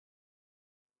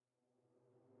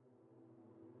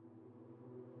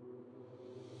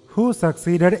Who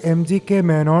succeeded MGK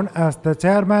Menon as the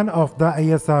chairman of the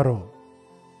ISRO?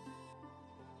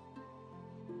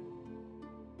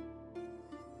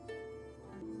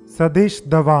 Satish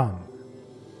Dhawan.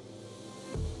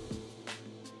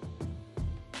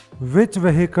 Which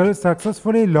vehicle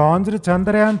successfully launched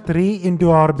Chandrayaan-3 into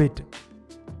orbit?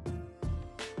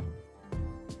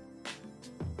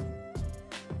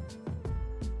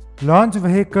 Launch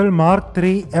Vehicle Mark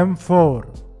III M4.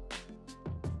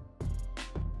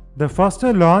 The first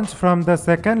launch from the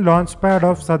second launch pad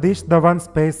of Satish Dhawan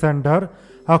Space Center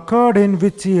occurred in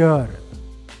which year?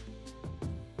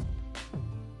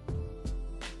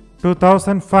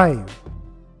 2005.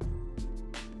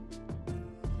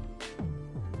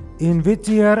 In which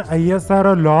year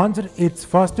ISRO launched its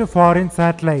first foreign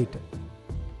satellite?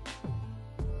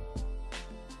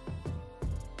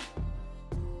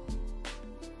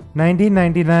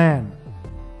 1999.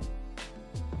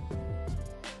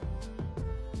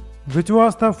 Which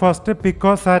was the first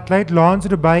picosatellite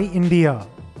launched by India?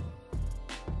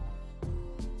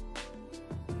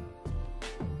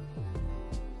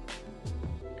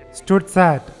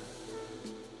 StudSat.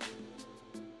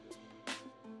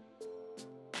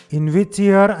 In which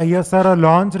year ISRO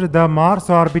launched the Mars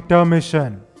Orbiter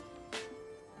mission?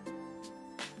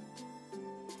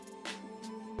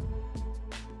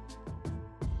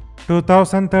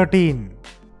 2013.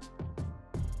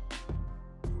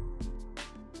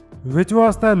 Which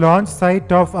was the launch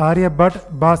site of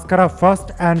Aryabhata,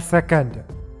 Bhaskara-I and II?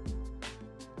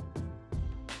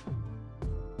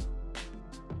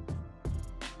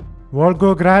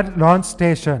 Volgograd Launch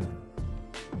Station.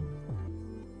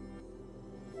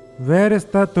 Where is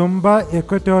the Thumba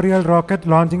Equatorial Rocket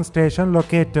Launching Station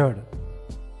located?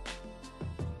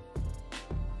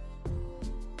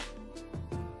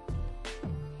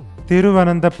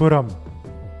 Thiruvananthapuram.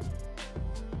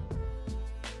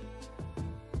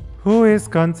 Who is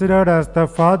considered as the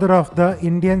father of the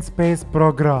Indian space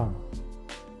program?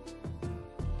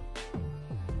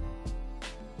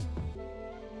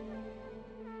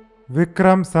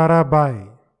 Vikram Sarabhai.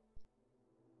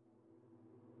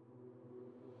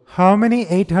 How many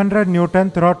 800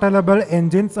 Newton throttleable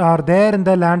engines are there in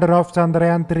the lander of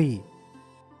Chandrayaan-3?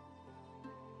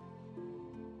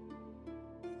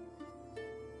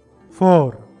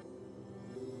 4.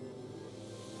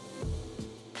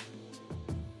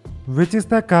 Which is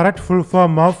the correct full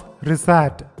form of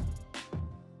RISAT?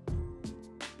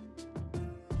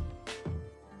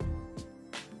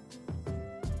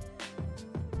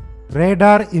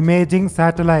 Radar Imaging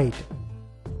Satellite.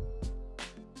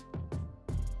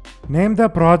 Name the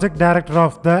project director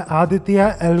of the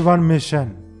Aditya L1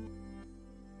 mission.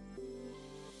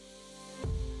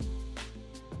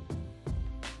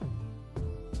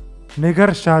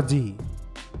 Nigar Shaji.